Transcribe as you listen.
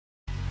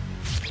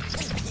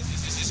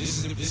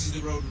This is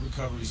the Road to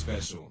Recovery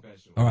special.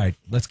 All right,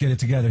 let's get it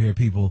together here,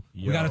 people.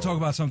 Yo. We got to talk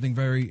about something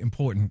very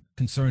important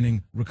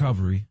concerning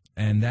recovery,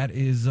 and that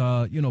is,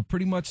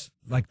 pretty much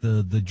like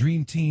the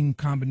dream team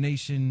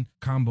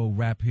combo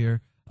rap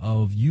here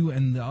of you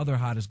and the other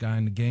hottest guy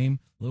in the game,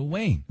 Lil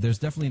Wayne. There's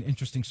definitely an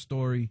interesting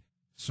story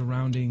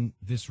surrounding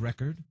this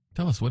record.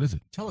 Tell us, what is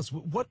it? Tell us,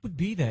 what would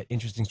be that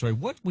interesting story?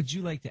 What would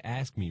you like to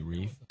ask me,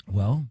 Reef?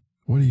 Well,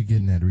 what are you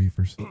getting at,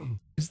 Reefers?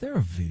 is there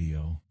a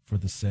video for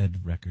the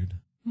said record?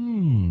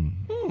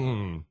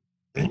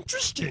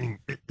 Interesting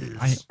it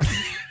is.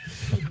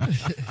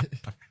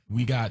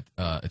 We got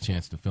a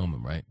chance to film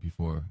him, right?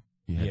 Before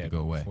he had to go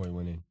away. Before he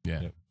went in.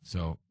 Yeah. Yep.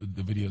 So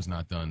the video's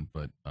not done,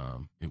 but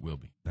it will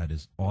be. That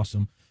is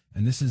awesome.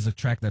 And this is a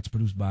track that's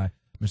produced by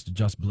Mr.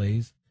 Just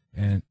Blaze.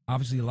 And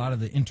obviously a lot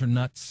of the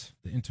internet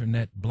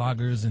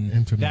bloggers and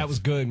That was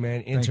good,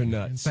 man.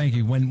 Internuts. Thank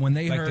you. When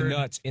they like heard the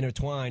nuts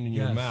intertwined in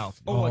your Yes.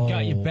 mouth. I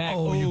got your back.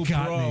 Oh, you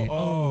got bro. me.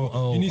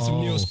 Oh, you need some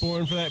oh.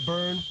 Neosporin for that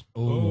burn?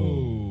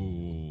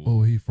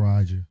 Oh, he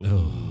fried you.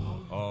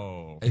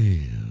 Oh.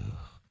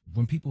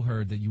 When people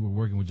heard that you were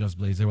working with Just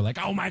Blaze, they were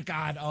like, oh my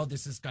God,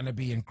 this is going to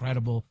be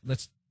incredible.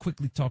 Let's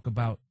quickly talk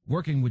about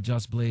working with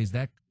Just Blaze,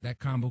 that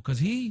combo. Because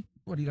he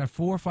got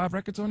 4 or 5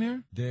 records on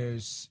here?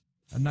 There's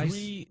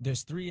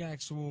three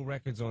actual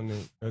records on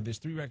there's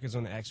 3 records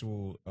on the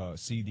actual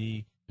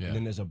CD. Yeah. And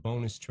then there's a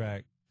bonus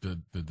track. The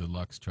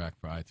deluxe track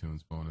for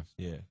iTunes bonus.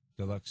 Yeah.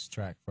 Deluxe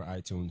track for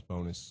iTunes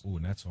bonus. Oh,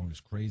 and that song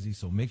is crazy.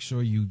 So make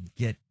sure you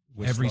get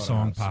With every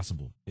song Slaughterhouse.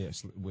 possible. Yeah,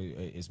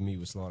 it's me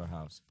with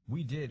Slaughterhouse.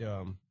 We did,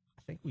 I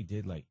think we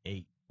did like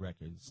 8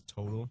 records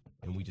total,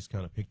 and we just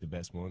kind of picked the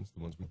best ones,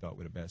 the ones we thought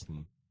were the best,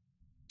 and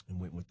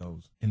went with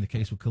those. In the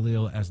case with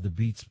Khalil, as the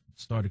beats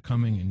started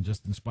coming and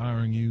just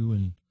inspiring you,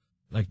 and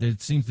like there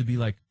seems to be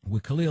like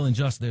with Khalil and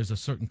Just, there's a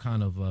certain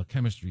kind of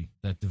chemistry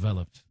that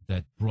developed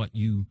that brought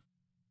you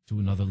to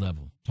another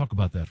level. Talk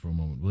about that for a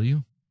moment, will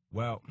you?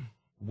 Well,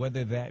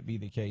 whether that be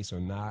the case or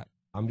not,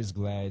 I'm just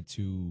glad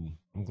to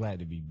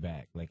be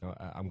back. Like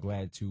I'm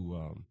glad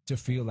to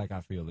feel like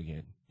I feel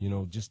again. You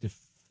know, just to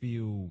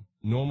feel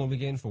normal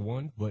again for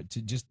one, but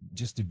to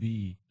just to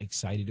be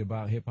excited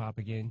about hip hop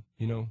again.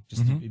 You know,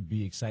 just to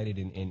be excited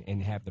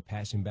and have the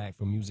passion back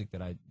for music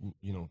that I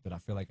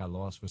feel like I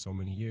lost for so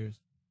many years.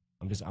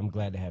 I'm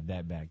glad to have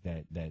that back,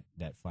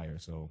 that fire.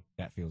 So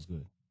that feels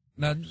good.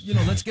 Now,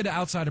 let's get an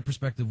outsider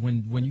perspective.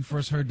 When you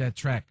first heard that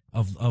track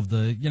of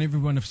the,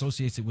 everyone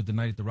associates it with the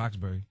night at the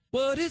Roxbury.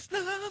 What is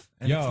love?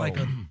 And Yo,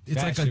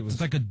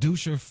 it's like a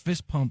doucher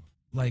fist pump.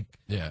 Like,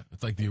 Yeah,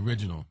 it's like the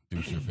original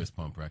Doucher Fist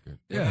Pump record.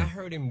 When I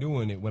heard him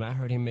doing it, when I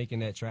heard him making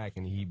that track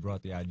and he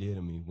brought the idea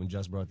to me, when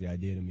Just brought the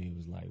idea to me, it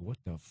was like, what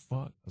the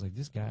fuck? I was like,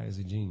 this guy is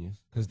a genius.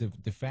 Because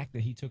the fact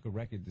that he took a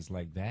record that's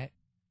like that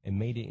and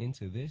made it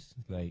into this,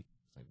 like,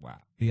 it's like, wow.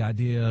 the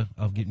idea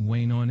of getting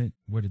Wayne on it,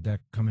 where did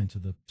that come into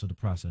the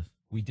process?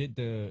 We did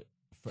the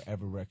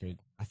Forever record.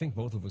 I think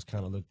both of us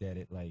kind of looked at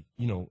it like,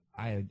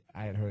 I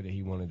had heard that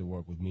he wanted to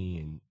work with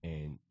me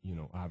and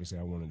obviously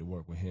I wanted to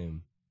work with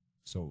him.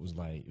 So it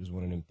was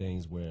one of them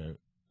things where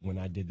when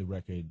I did the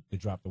record, the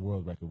Drop the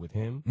World record with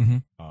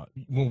him,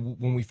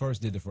 when we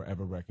first did the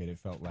Forever record, it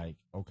felt like,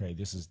 okay,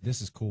 this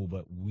is cool,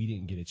 but we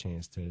didn't get a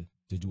chance to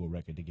do a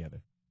record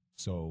together.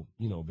 So,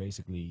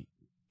 basically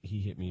he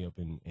hit me up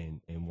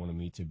and wanted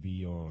me to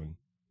be on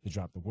the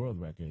Drop the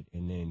World record,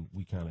 and then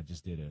we kind of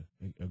just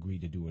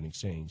agreed to do an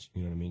exchange,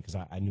 you know what I mean? Because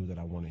I knew that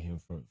I wanted him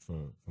for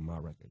my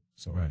record.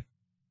 So, Right.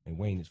 And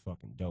Wayne is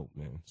fucking dope,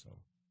 man, so.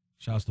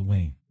 Shouts to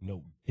Wayne.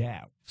 No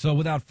doubt. So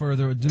without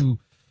further ado,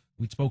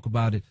 we spoke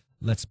about it.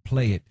 Let's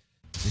play it.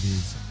 It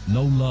is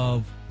No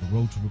Love, The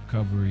Road to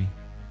Recovery.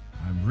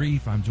 I'm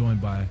Reef. I'm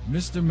joined by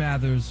Mr.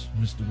 Mathers,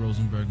 Mr.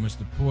 Rosenberg,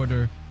 Mr.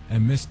 Porter,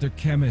 and Mr.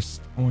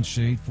 Chemist on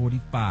Shade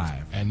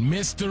 45. And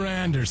Mr.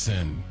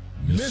 Anderson.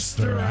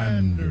 Mr.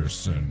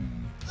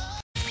 Anderson.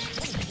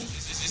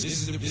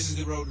 This is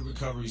the Road to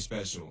Recovery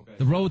special.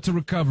 The Road to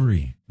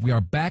Recovery. We are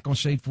back on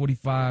Shade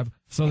 45.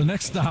 So the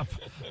next stop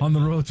on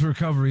the Road to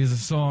Recovery is a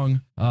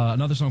song,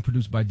 another song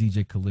produced by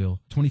DJ Khalil,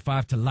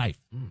 25 to Life.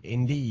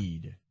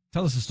 Indeed.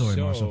 Tell us the story,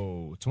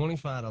 Marshall. So,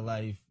 25 to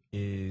Life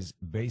is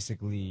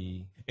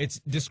basically, it's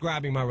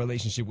describing my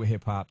relationship with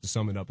hip hop, to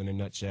sum it up in a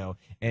nutshell.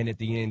 And at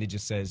the end, it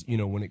just says,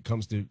 when it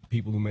comes to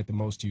people who meant the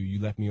most to you,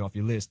 you left me off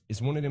your list.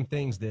 It's one of them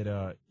things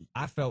that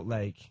I felt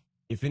like,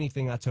 if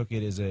anything, I took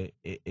it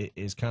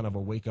as kind of a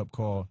wake up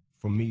call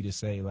for me to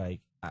say, like,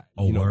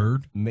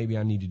 word? Maybe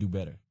I need to do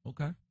better.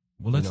 Okay.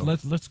 Well,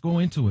 let's go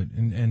into it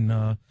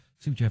and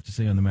see what you have to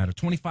say on the matter.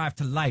 25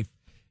 to Life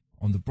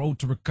on the Road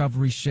to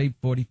Recovery, Shade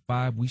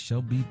 45. We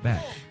shall be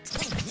back.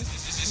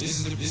 This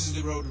is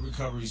the Road to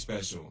Recovery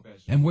special.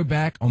 And we're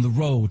back on the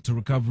Road to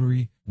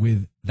Recovery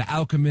with the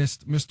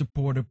Alchemist, Mr.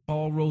 Porter,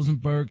 Paul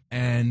Rosenberg,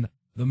 and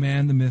the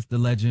man, the myth, the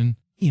legend,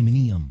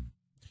 Eminem,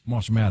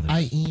 Marshall Mathers.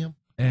 I am.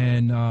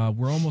 And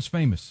we're almost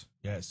famous.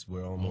 Yes,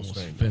 we're almost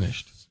famous.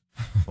 Finished.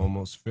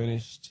 Almost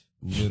finished,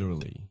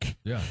 literally.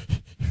 Yeah.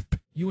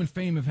 You and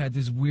Fame have had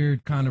this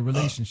weird kind of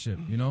relationship,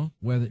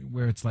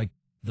 where it's like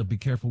the be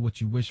careful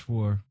what you wish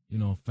for,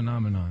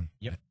 phenomenon.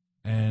 Yep.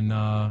 And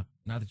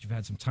now that you've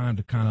had some time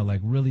to kind of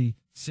like really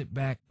sit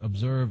back,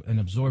 observe, and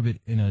absorb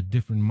it in a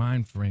different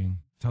mind frame,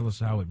 tell us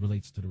how it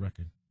relates to the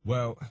record.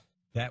 Well,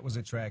 that was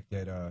a track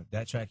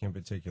that track in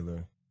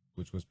particular,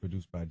 which was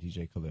produced by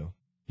DJ Khalil.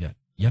 Yeah,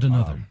 yet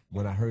another.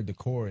 When I heard the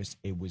chorus,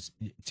 it was,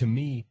 to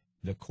me,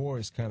 the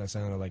chorus kind of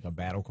sounded like a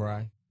battle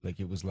cry. Like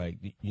it was like,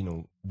 you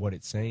know, what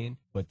it's saying.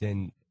 But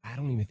then I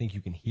don't even think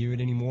you can hear it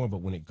anymore.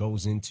 But when it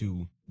goes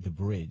into the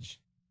bridge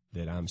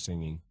that I'm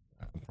singing,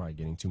 I'm probably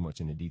getting too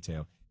much into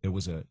detail. There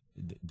was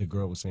the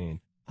girl was saying,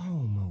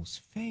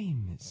 almost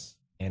famous.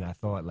 And I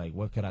thought, like,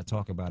 what could I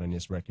talk about in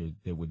this record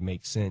that would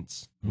make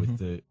sense with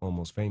the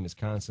almost famous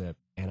concept?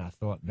 And I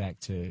thought back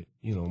to,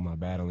 you know, my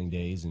battling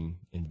days and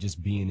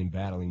just being in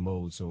battling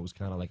mode. So it was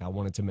kind of like I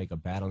wanted to make a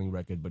battling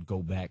record, but go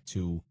back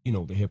to, you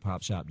know, the hip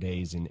hop shop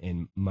days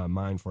and my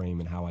mind frame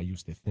and how I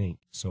used to think.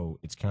 So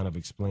it's kind of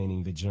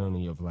explaining the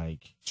journey of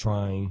like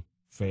trying,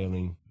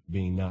 failing,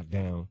 being knocked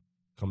down,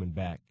 coming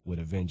back with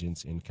a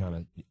vengeance and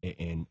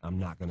and I'm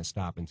not going to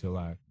stop until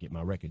I get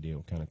my record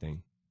deal kind of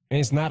thing. And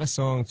it's not a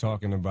song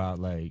talking about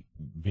like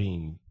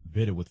being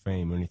bitter with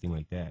fame or anything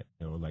like that,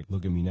 or like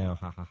look at me now,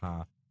 ha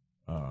ha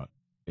ha.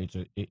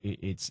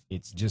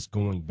 It's just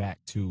going back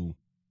to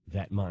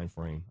that mind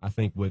frame. I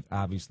think with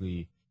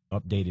obviously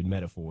updated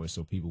metaphors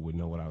so people would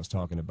know what I was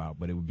talking about.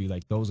 But it would be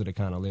like those are the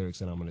kind of lyrics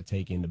that I'm going to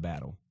take into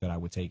battle that I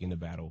would take into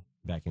battle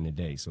back in the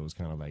day. So it's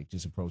kind of like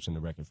just approaching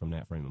the record from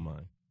that frame of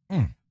mind.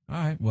 All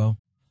right, well,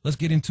 let's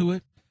get into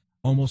it.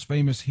 Almost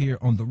Famous here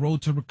on the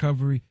Road to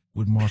Recovery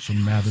with Marshall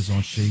Mathers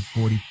on Shade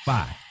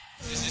 45.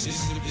 This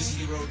is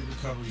the Road to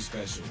Recovery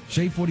special.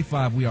 Shade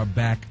 45, we are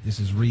back. This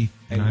is Reef.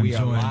 And I'm we are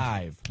joined.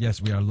 live.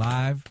 Yes, we are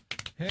live.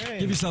 Hey.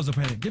 Give yourselves a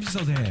hand. Give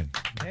yourselves a hand.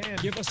 Man.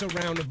 Give us a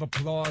round of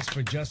applause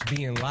for just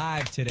being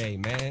live today,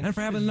 man. And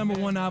for having the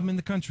 #1 album in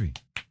the country.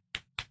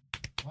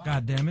 Wow.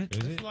 God damn it.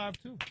 Is it? It's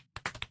live too.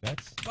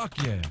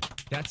 Fuck yeah.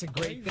 That's a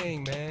great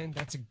thing, man.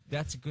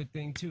 That's a good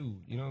thing too.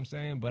 You know what I'm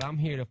saying? But I'm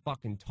here to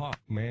fucking talk,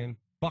 man.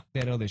 Fuck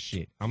that other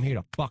shit. I'm here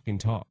to fucking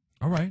talk.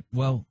 All right.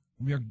 Well,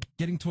 we are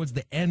getting towards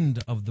the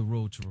end of the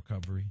Road to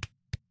Recovery.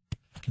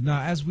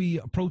 Now, as we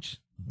approach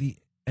the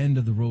end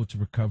of the Road to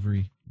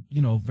Recovery,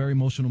 you know, very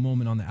emotional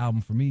moment on the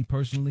album for me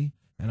personally,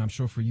 and I'm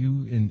sure for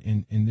you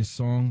in this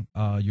song,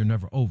 You're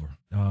Never Over,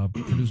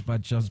 produced by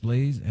Just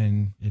Blaze,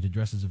 and it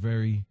addresses a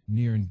very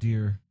near and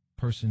dear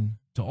person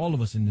to all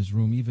of us in this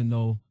room, even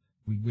though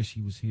we wish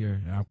he was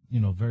here. You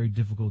know, very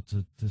difficult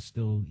to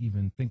still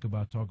even think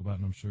about, talk about,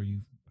 and I'm sure you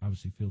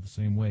obviously feel the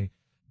same way.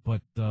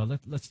 But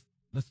let's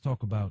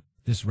talk about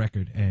this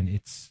record and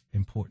its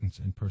importance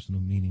and personal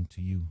meaning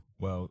to you.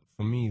 Well,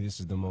 for me, this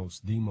is the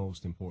most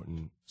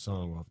important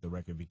song off the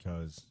record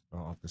because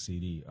off the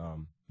CD.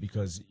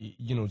 Because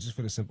you know, just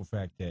for the simple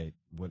fact that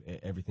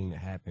everything that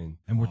happened.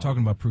 And we're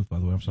talking about Proof, by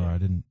the way. I'm sorry, I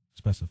didn't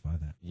specify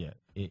that. Yeah,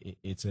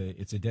 it's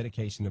a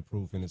dedication to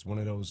Proof, and it's one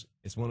of those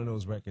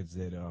records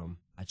that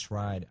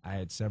I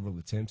had several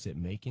attempts at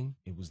making.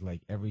 It was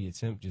like every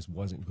attempt just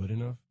wasn't good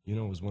enough. You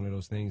know, it was one of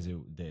those things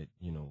that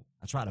you know,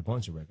 I tried a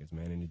bunch of records,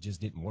 man, and it just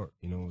didn't work.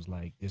 You know, it was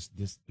like this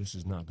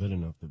is not good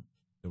enough.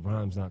 The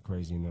rhyme's not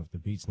crazy enough. The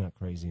beat's not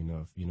crazy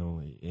enough. You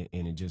know,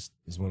 and it just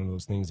is one of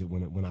those things that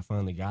when I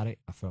finally got it,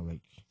 I felt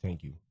like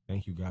thank you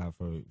God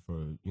for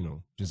you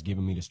know, just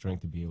giving me the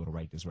strength to be able to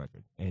write this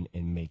record and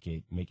make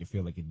it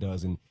feel like it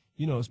does. And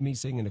you know, it's me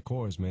singing the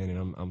chorus, man,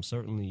 and I'm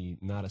certainly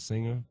not a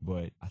singer,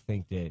 but I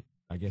think that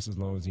I guess as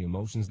long as the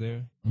emotion's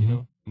there, you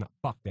know, nah,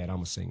 fuck that,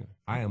 I'm a singer.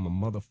 I am a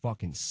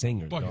motherfucking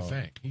singer. Fucking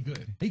sang. He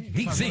good.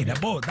 He sing.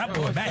 That boy bad.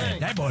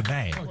 That boy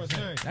bad.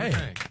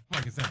 Hey.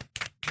 Fucking sang.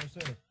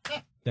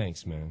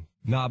 Thanks, man.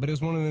 Nah, but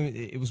it's one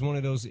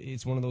of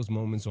those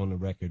moments on the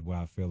record where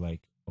I feel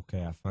like,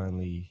 okay, I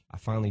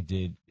finally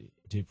did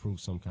prove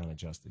some kind of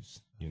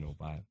justice, you know,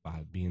 by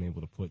being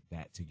able to put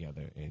that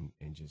together and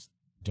just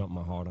dump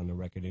my heart on the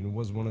record. And it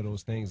was one of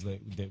those things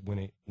that when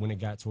it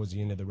got towards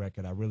the end of the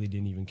record, I really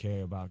didn't even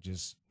care about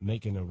just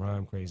making the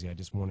rhyme crazy. I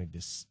just wanted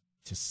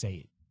to say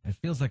it. It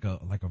feels like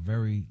a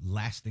very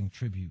lasting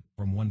tribute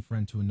from one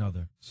friend to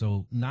another.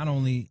 So not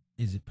only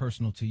is it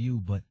personal to you,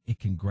 but it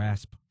can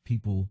grasp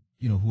people,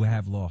 you know, who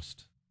have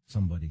lost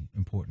somebody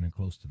important and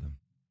close to them.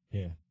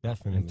 Yeah,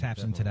 definitely. And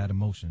taps into that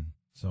emotion.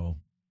 So,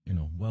 you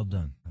know, well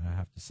done, I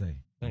have to say.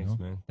 Thanks, you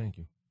know? man. Thank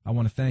you. I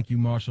want to thank you,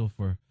 Marshall,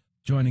 for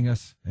joining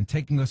us and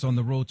taking us on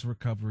the road to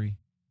recovery.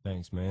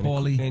 Thanks, man.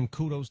 Paulie. And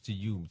kudos to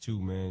you too,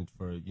 man,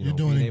 for You're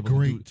doing being a able to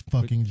great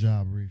fucking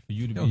job, Reef. for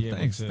you to Yo, be able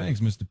thanks, to. thanks,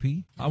 Mr.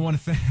 P. I want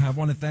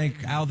to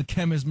thank Al the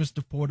Chemist,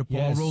 Mr. Porter, Paul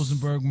Yes.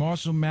 Rosenberg,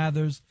 Marshall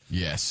Mathers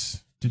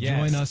Yes. to Yes,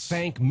 join us.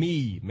 Thank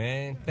me,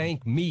 man.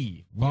 Thank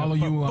me. Follow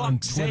For you on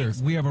fuck's Twitter.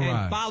 sakes. We have And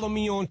arrived. follow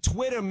me on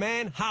Twitter,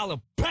 man.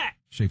 Holla back.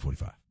 Shade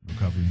 45.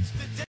 Recovery.